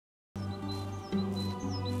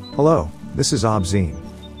Hello, this is Obzine.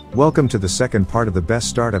 Welcome to the second part of the best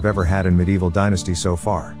start I've ever had in Medieval Dynasty so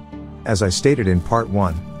far. As I stated in part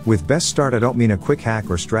 1, with best start I don't mean a quick hack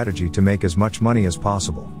or strategy to make as much money as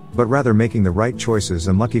possible, but rather making the right choices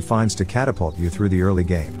and lucky finds to catapult you through the early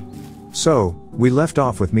game. So, we left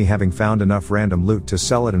off with me having found enough random loot to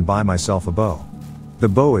sell it and buy myself a bow. The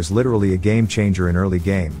bow is literally a game changer in early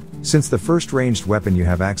game, since the first ranged weapon you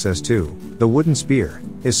have access to, the wooden spear,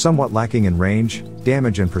 is somewhat lacking in range,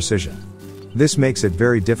 damage and precision. This makes it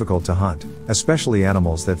very difficult to hunt, especially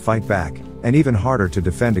animals that fight back, and even harder to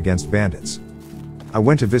defend against bandits. I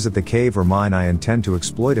went to visit the cave or mine I intend to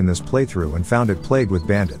exploit in this playthrough and found it plagued with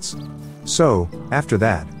bandits. So, after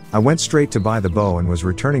that, I went straight to buy the bow and was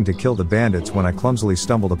returning to kill the bandits when I clumsily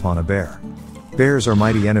stumbled upon a bear. Bears are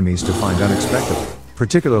mighty enemies to find unexpectedly,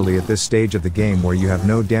 particularly at this stage of the game where you have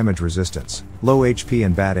no damage resistance, low HP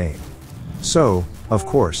and bad aim. So, of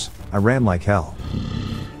course, I ran like hell.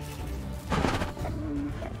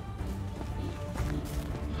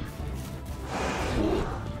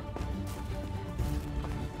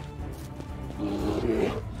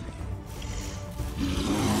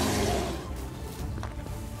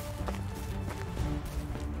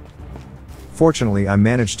 Fortunately, I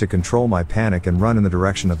managed to control my panic and run in the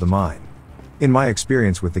direction of the mine. In my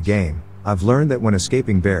experience with the game, I've learned that when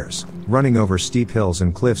escaping bears, running over steep hills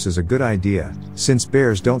and cliffs is a good idea, since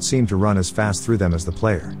bears don't seem to run as fast through them as the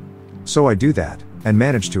player. So I do that, and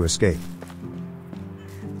manage to escape.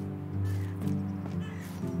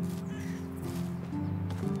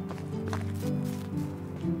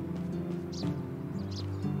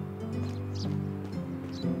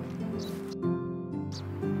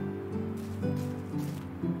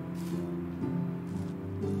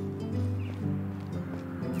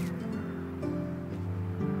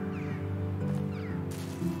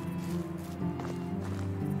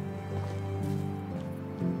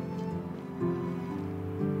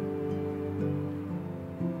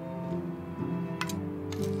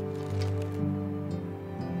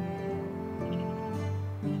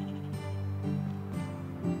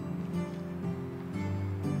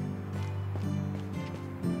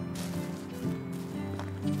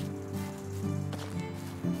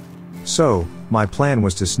 So, my plan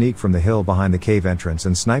was to sneak from the hill behind the cave entrance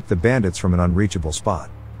and snipe the bandits from an unreachable spot.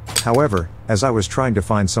 However, as I was trying to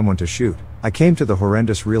find someone to shoot, I came to the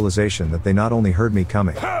horrendous realization that they not only heard me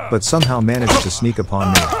coming, but somehow managed to sneak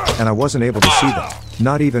upon me, and I wasn't able to see them,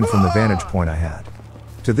 not even from the vantage point I had.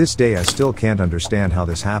 To this day I still can't understand how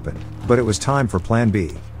this happened, but it was time for plan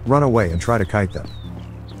B, run away and try to kite them.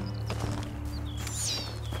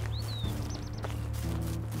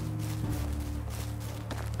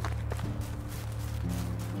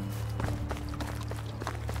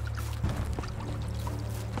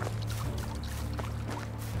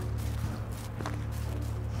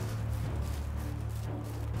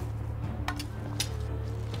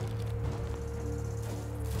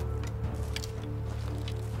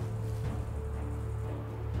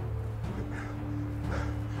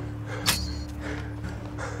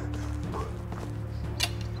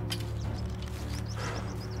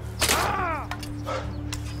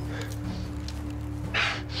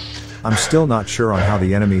 I'm still not sure on how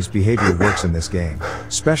the enemy's behavior works in this game,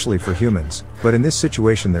 especially for humans, but in this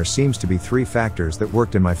situation there seems to be 3 factors that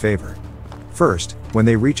worked in my favor. First, when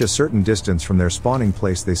they reach a certain distance from their spawning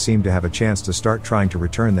place they seem to have a chance to start trying to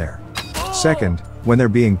return there. Second, when they're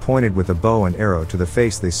being pointed with a bow and arrow to the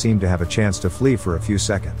face they seem to have a chance to flee for a few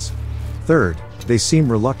seconds. Third, they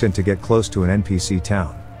seem reluctant to get close to an NPC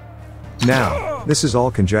town. Now, this is all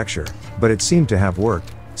conjecture, but it seemed to have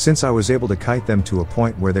worked, since I was able to kite them to a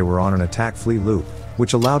point where they were on an attack-flee loop,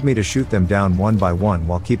 which allowed me to shoot them down one by one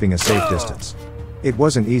while keeping a safe distance. It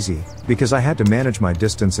wasn't easy, because I had to manage my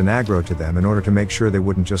distance and aggro to them in order to make sure they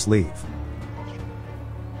wouldn't just leave.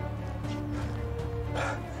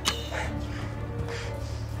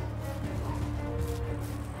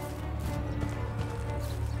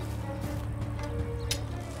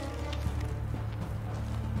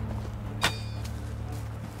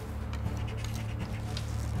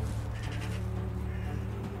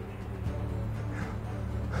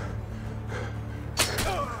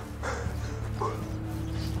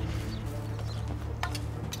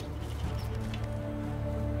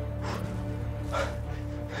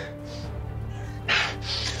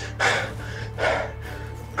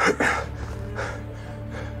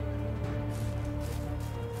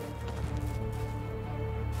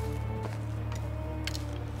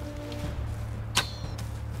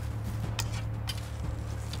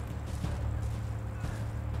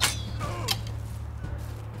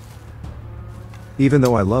 Even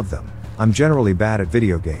though I love them, I'm generally bad at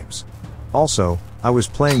video games. Also, I was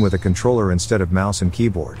playing with a controller instead of mouse and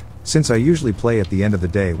keyboard, since I usually play at the end of the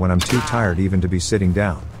day when I'm too tired even to be sitting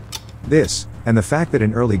down. This, and the fact that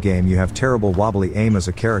in early game you have terrible wobbly aim as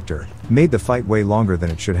a character, made the fight way longer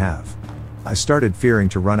than it should have. I started fearing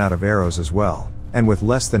to run out of arrows as well, and with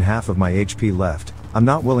less than half of my HP left, I'm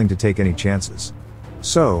not willing to take any chances.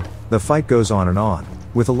 So, the fight goes on,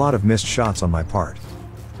 with a lot of missed shots on my part.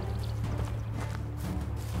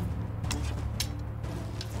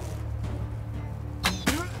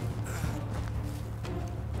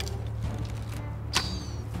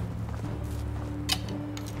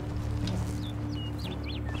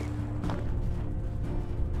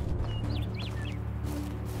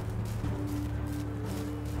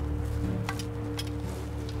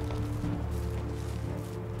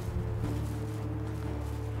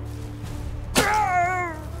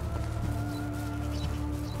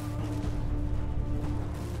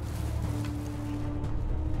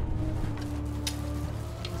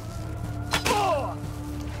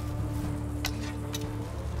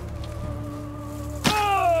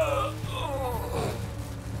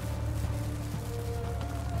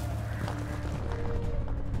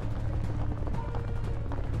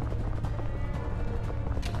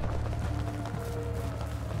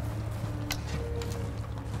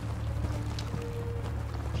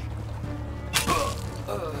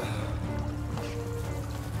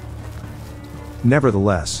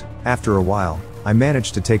 Nevertheless, after a while, I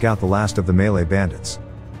managed to take out the last of the melee bandits.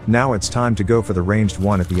 Now it's time to go for the ranged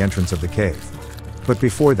one at the entrance of the cave. But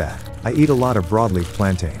before that, I eat a lot of broadleaf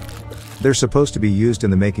plantain. They're supposed to be used in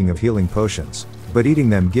the making of healing potions, but eating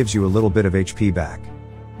them gives you a little bit of HP back.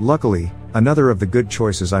 Luckily, another of the good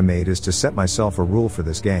choices I made is to set myself a rule for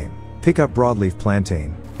this game: pick up broadleaf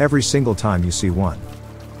plantain every single time you see one.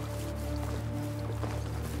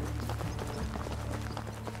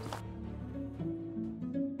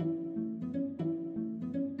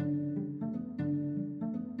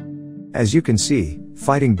 As you can see,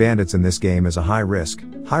 fighting bandits in this game is a high risk,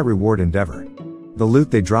 high reward endeavor. The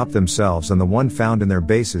loot they drop themselves and the one found in their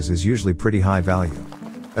bases is usually pretty high value.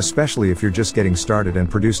 Especially if you're just getting started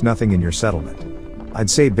and produce nothing in your settlement.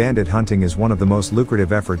 I'd say bandit hunting is one of the most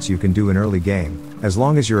lucrative efforts you can do in early game, as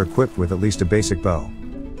long as you're equipped with at least a basic bow.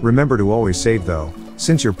 Remember to always save though,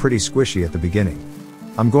 since you're pretty squishy at the beginning.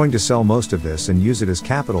 I'm going to sell most of this and use it as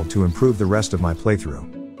capital to improve the rest of my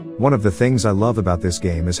playthrough. One of the things I love about this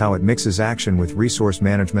game is how it mixes action with resource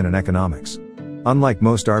management and economics. Unlike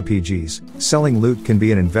most RPGs, selling loot can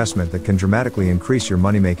be an investment that can dramatically increase your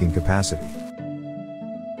money-making capacity.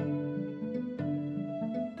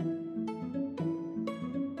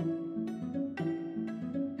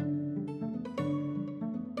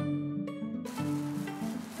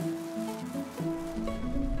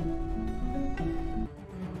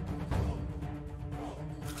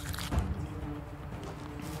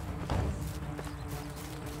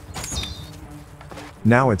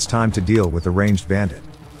 Now it's time to deal with the ranged bandit.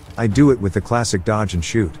 I do it with the classic dodge and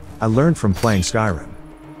shoot I learned from playing Skyrim.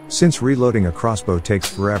 Since reloading a crossbow takes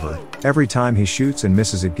forever, every time he shoots and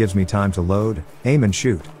misses it gives me time to load, aim and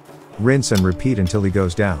shoot. Rinse and repeat until he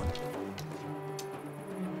goes down.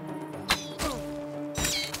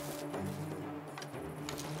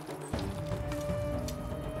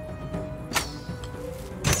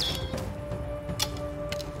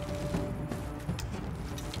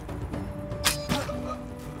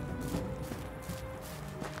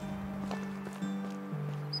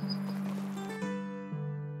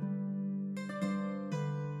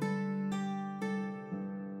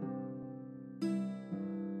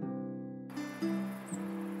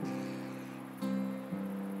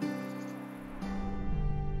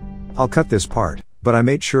 I'll cut this part, but I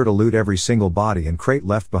made sure to loot every single body and crate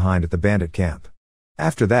left behind at the bandit camp.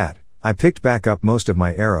 After that, I picked back up most of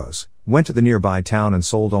my arrows, went to the nearby town and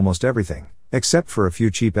sold almost everything, except for a few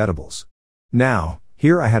cheap edibles. Now,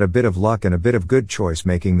 here I had a bit of luck and a bit of good choice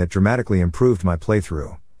making that dramatically improved my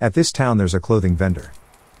playthrough. At this town there's a clothing vendor.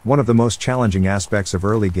 One of the most challenging aspects of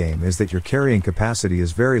early game is that your carrying capacity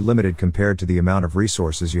is very limited compared to the amount of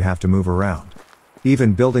resources you have to move around.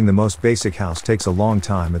 Even building the most basic house takes a long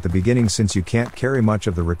time at the beginning since you can't carry much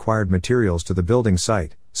of the required materials to the building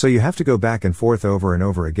site, so you have to go back and forth over and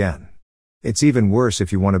over again. It's even worse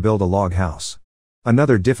if you want to build a log house.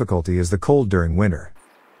 Another difficulty is the cold during winter.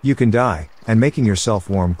 You can die, and making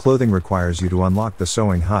yourself warm clothing requires you to unlock the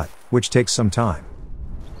sewing hut, which takes some time.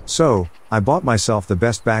 So, I bought myself the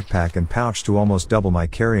best backpack and pouch to almost double my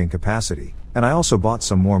carrying capacity, and I also bought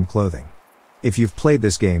some warm clothing. If you've played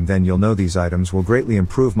this game then you'll know these items will greatly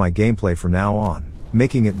improve my gameplay from now on,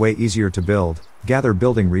 making it way easier to build, gather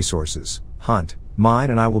building resources, hunt,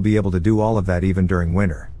 mine, and I will be able to do all of that even during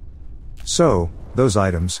winter. So, those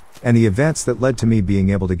items, and the events that led to me being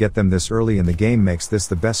able to get them this early in the game makes this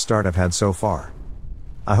the best start I've had so far.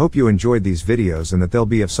 I hope you enjoyed these videos and that they'll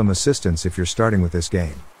be of some assistance if you're starting with this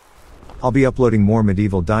game. I'll be uploading more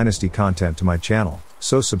Medieval Dynasty content to my channel,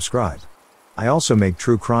 so subscribe. I also make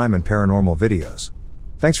true crime and paranormal videos.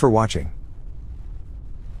 Thanks for watching.